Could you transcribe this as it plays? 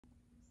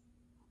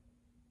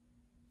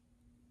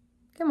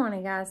Good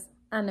morning, guys.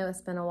 I know it's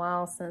been a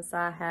while since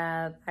I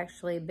have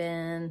actually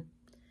been,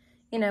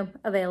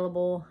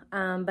 available,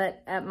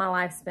 but my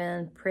life's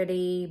been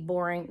pretty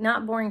boring.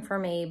 Not boring for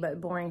me,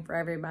 but boring for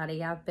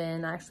everybody. I've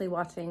been actually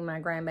watching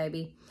my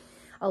grandbaby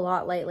a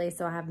lot lately,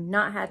 so I have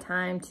not had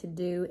time to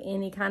do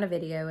any kind of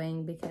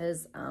videoing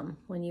because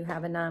when you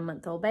have a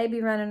 9-month-old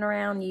baby running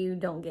around, you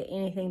don't get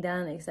anything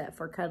done except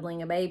for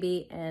cuddling a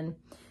baby, and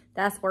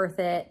that's worth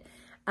it.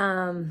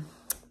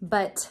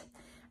 But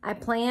I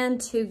plan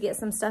to get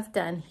some stuff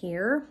done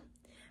here,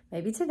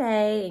 maybe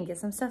today, and get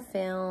some stuff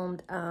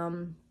filmed.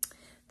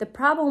 The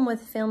problem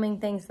with filming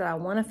things that I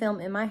want to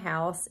film in my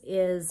house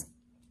is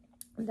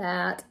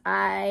that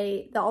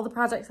all the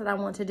projects that I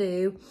want to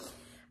do,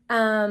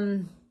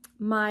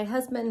 my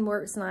husband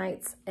works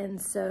nights,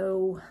 and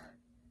so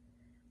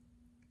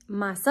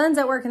my son's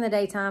at work in the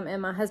daytime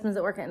and my husband's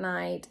at work at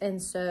night,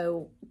 and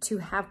so to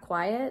have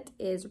quiet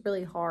is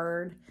really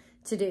hard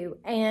to do.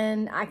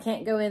 And I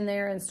can't go in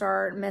there and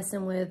start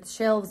messing with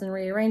shelves and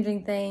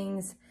rearranging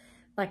things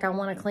like I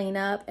want to clean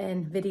up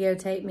and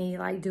videotape me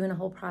like doing a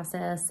whole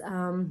process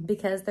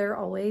because there's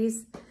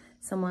always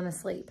someone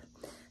asleep.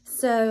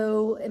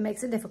 So it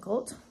makes it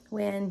difficult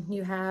when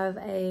you have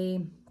a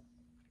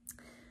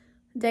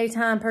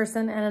daytime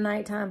person and a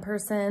nighttime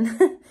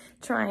person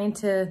trying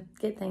to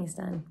get things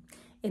done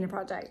in a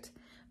project.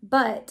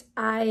 But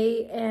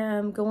I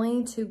am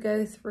going to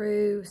go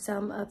through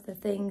some of the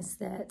things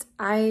that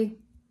I,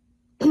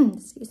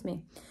 excuse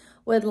me,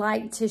 would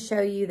like to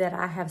show you that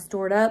I have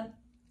stored up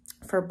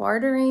for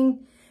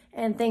bartering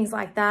and things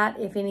like that.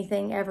 If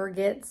anything ever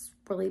gets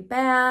really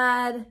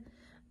bad,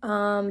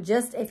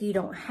 just if you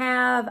don't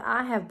have,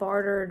 I have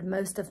bartered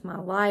most of my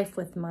life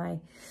with my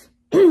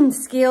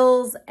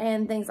skills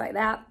and things like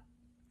that.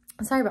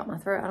 Sorry about my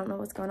throat. I don't know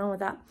what's going on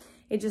with that.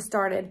 It just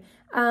started.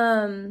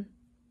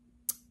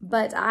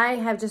 But I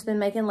have just been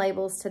making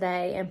labels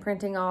today and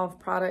printing off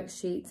product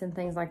sheets and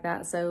things like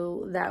that.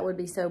 So that would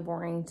be so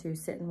boring to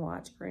sit and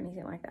watch or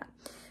anything like that.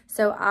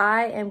 So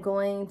I am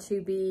going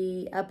to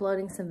be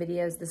uploading some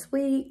videos this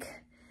week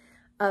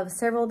of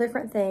several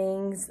different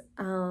things.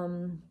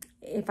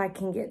 If I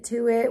can get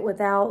to it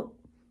without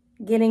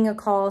getting a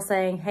call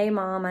saying, hey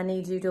mom, I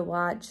need you to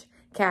watch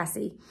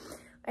Cassie.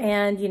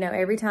 And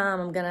every time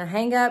I'm going to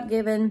hang up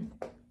giving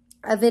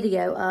a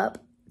video up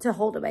to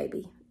hold a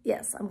baby.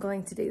 Yes, I'm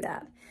going to do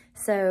that.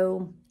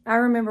 So I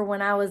remember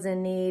when I was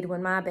in need,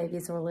 when my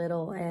babies were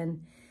little,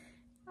 and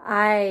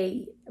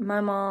my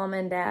mom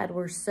and dad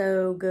were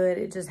so good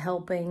at just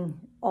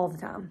helping all the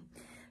time.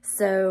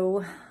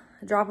 So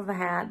a drop of a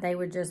hat, they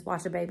would just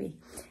watch a baby.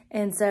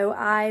 And so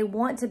I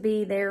want to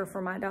be there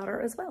for my daughter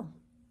as well.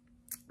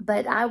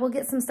 But I will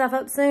get some stuff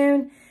up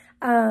soon.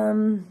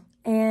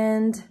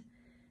 And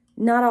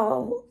not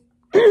all,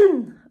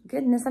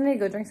 goodness, I need to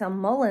go drink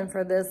some Mullen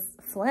for this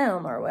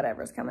phlegm or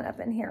whatever's coming up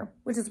in here,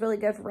 which is really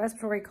good for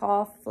respiratory,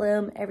 cough,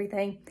 phlegm,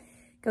 everything.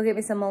 Go get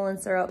me some Mullen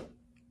syrup.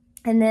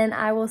 And then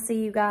I will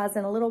see you guys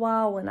in a little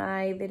while when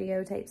I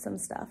videotape some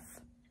stuff.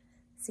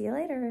 See you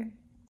later.